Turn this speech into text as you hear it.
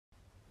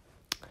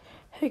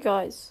Hey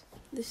guys,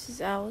 this is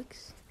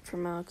Alex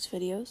from Alex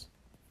Videos.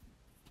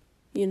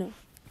 You know,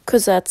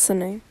 'cause that's the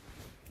name.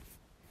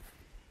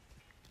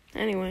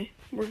 Anyway,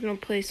 we're gonna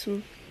play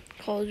some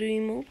Call of Duty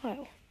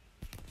Mobile.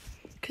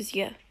 'Cause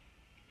yeah,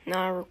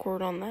 now I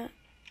record on that.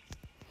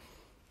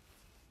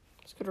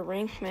 Let's go to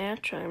ranked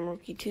match. I'm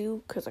rookie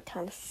 2 'cause I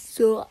kinda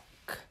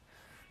suck.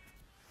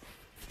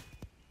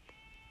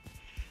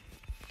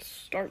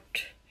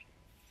 Start.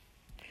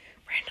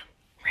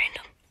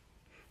 Random.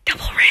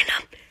 Double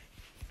random.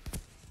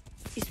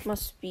 These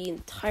must be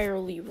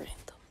entirely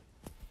random.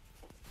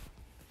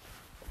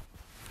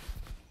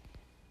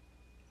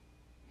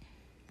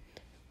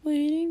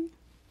 Waiting.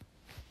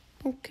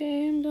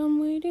 Okay, I'm done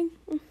waiting.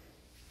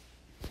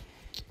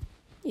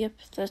 Yep,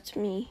 that's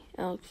me,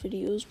 Alex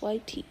Videos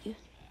YT.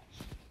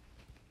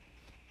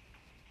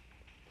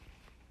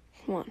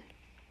 Come on.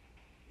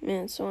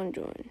 Man, so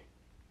enjoying.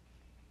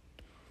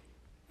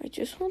 I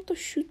just want to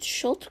shoot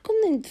shotgun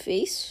in the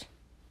face.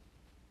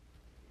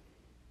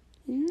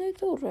 Isn't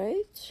that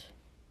alright?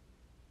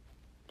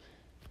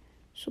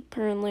 So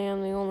apparently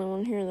I'm the only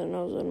one here that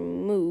knows how to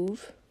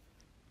move.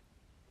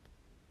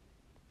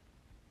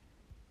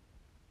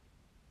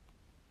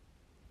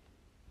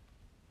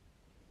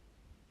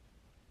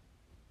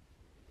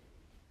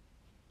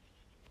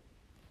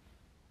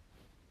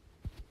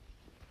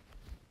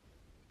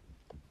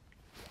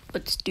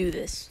 Let's do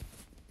this.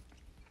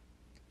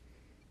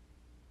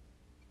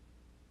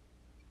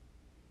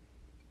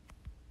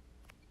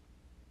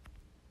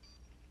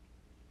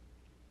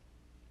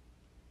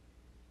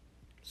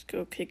 Let's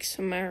go kick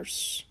some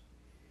ass.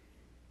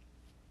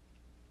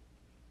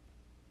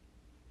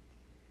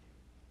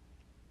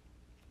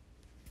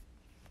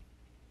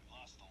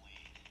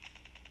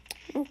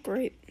 Oh,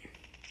 great. We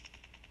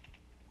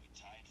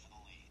tied for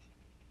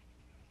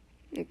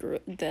the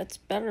lead. That's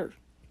better.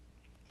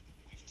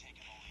 We've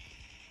taken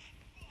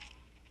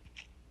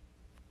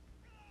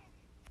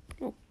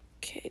the lead.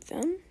 Okay,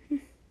 then.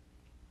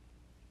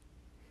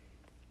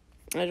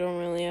 I don't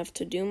really have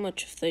to do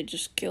much if they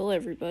just kill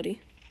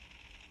everybody.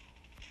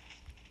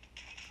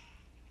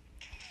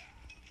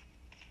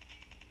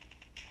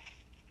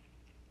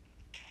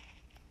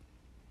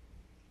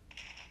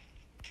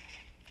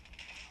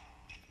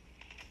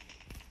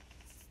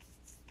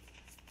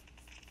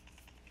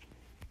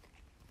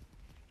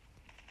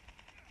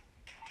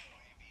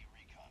 UAV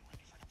recon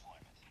ready for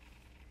deployment.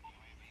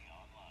 UAV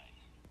online.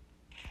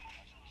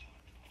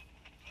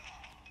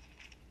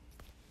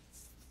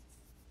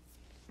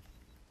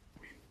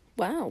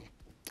 Wow.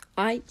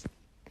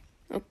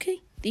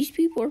 Okay, these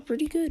people are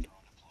pretty good.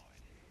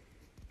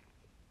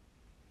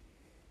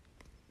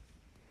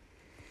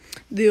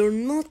 They're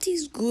not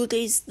as good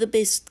as the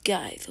best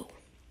guy, though.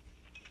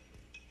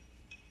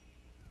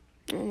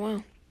 Oh,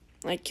 wow.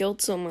 I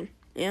killed someone.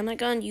 And I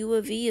got an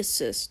UAV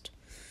assist.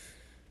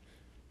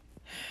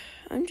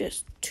 I'm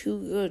just too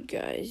good,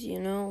 guys, you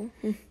know?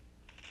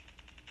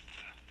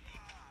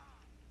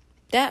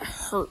 That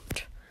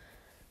hurt.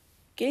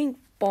 Getting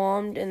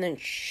bombed and then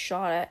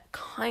shot at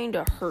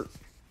kinda hurt.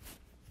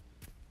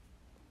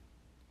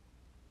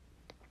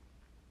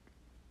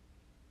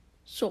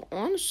 So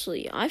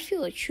honestly, I feel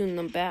like shooting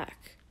them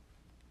back.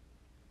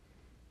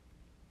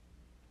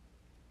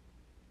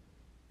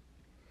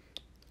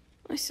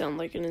 I sound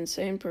like an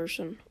insane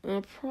person.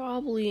 I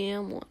probably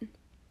am one.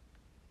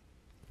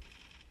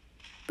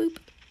 Boop.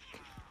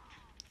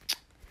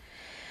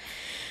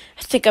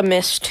 I think I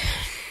missed.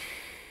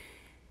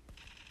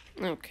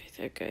 Okay,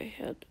 that guy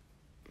had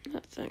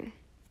that thing.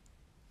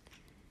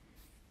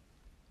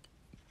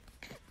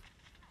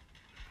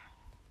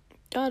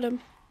 Got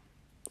him.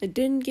 I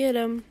didn't get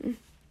him.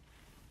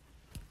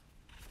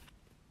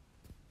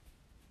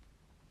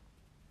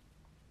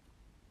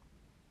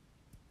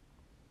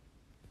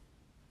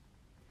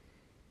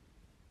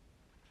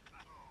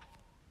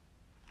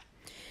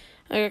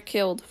 I got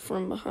killed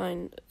from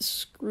behind.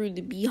 Screw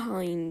the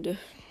behind.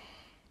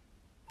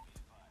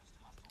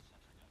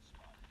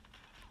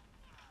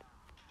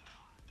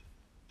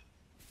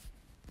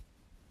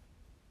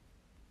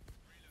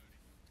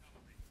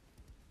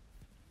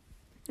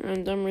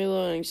 And I'm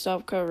reloading.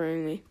 Stop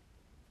covering me.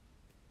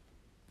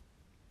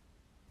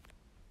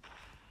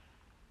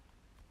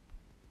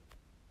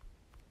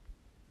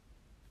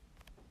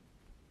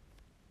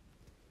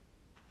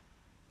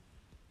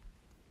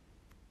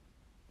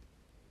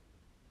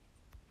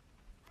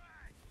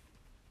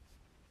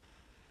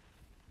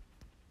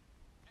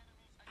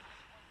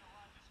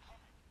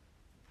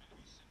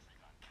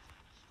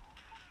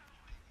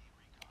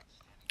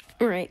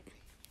 Alright.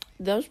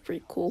 That was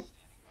pretty cool.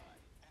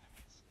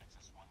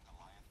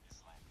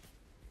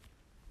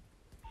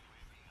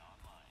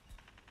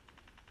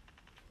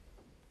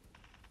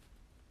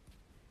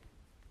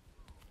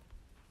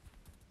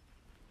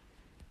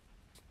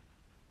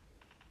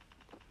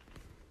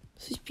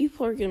 These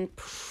people are getting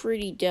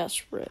pretty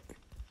desperate.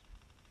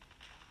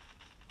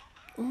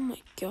 Oh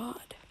my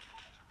god.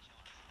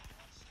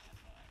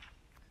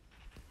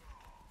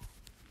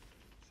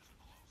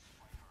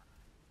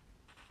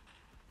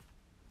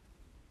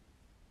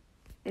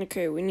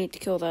 Okay, we need to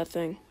kill that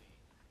thing.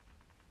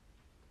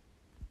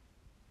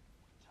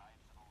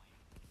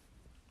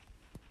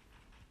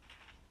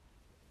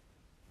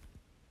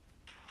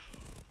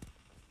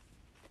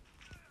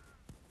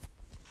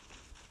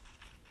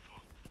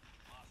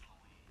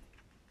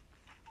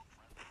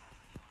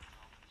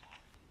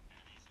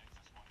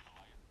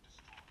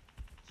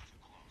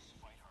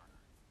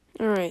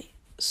 Alright,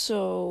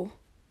 so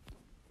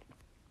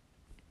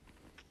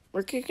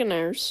we're kicking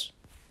ours.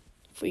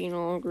 If we can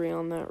all agree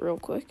on that real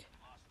quick.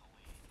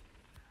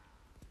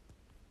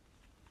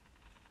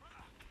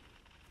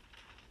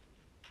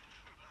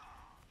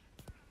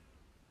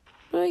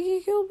 What did I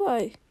get killed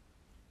by?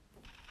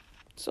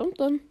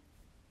 Something.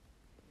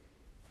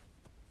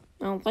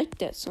 I don't like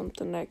that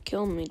something that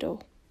killed me though.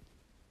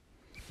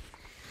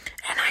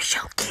 And I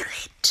shall kill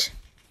it.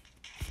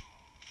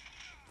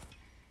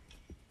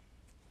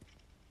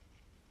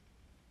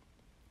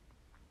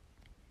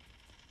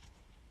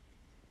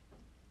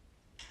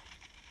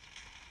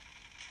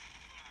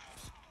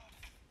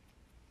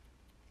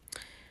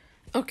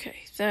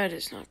 Okay, that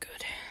is not good.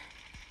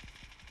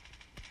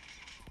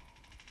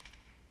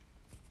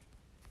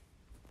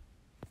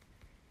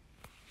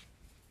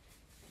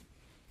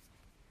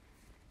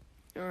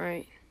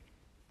 Alright.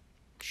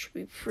 Should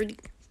be pretty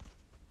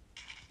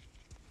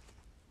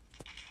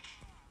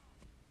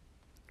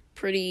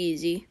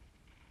easy.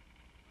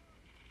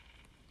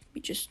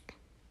 We just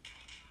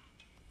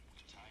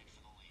Tied for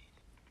the lead.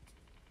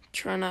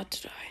 try not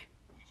to die.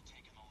 We've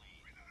taken the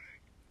lead.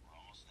 We're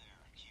almost there.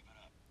 Keep it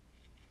up.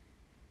 Killer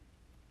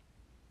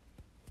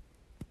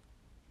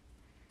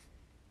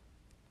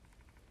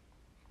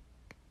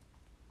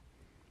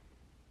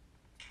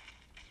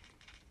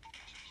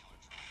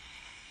drone.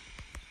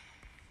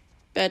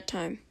 Bad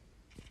time.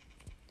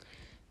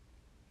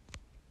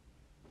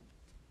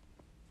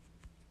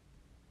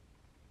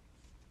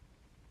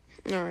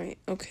 Alright,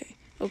 okay.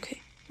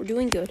 We're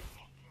doing good. It's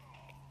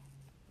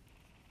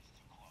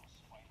too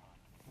close. Fight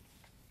harder.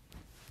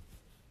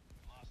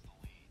 Lost the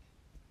lead.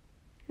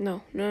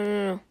 No.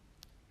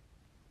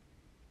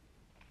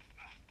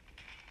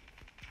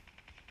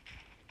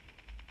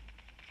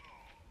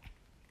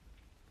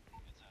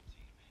 It's up,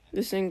 team.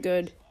 This ain't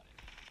good.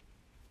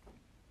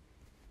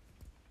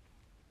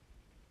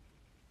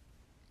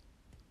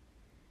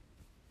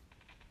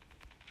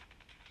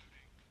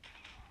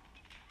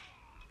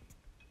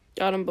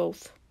 Got them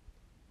both.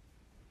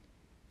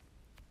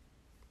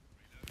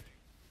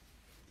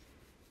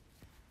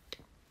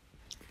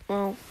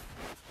 Well,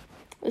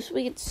 this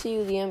we get to see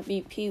who the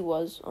MVP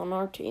was on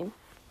our team.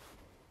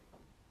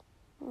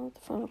 What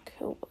the final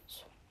kill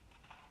was.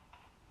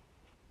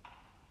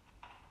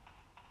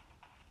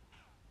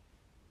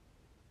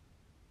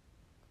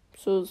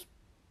 So it's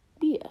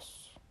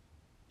BS.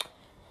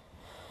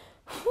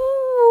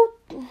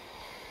 Whew.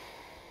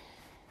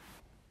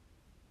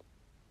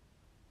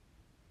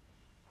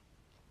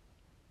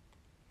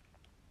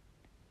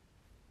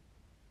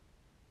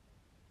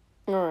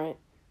 Alright.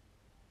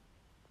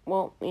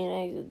 Well, me and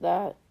I did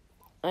that.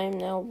 I am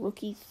now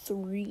rookie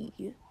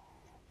 3.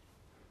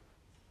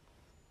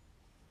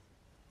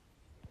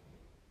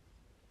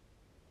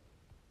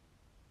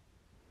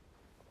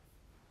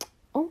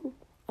 Oh,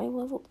 I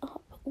leveled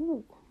up.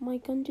 Ooh, my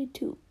gun did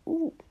too.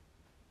 Ooh.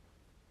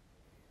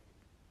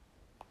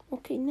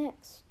 Okay,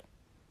 next.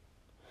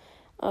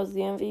 I was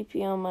the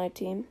MVP on my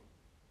team.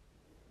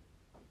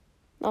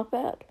 Not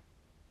bad.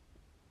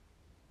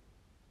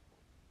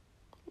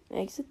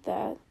 Exit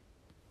that.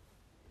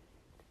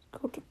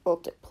 Go to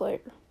multiplayer.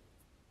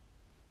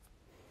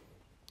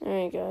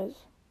 Alright, guys.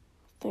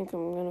 I think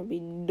I'm gonna be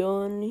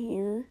done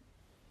here.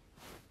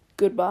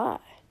 Goodbye.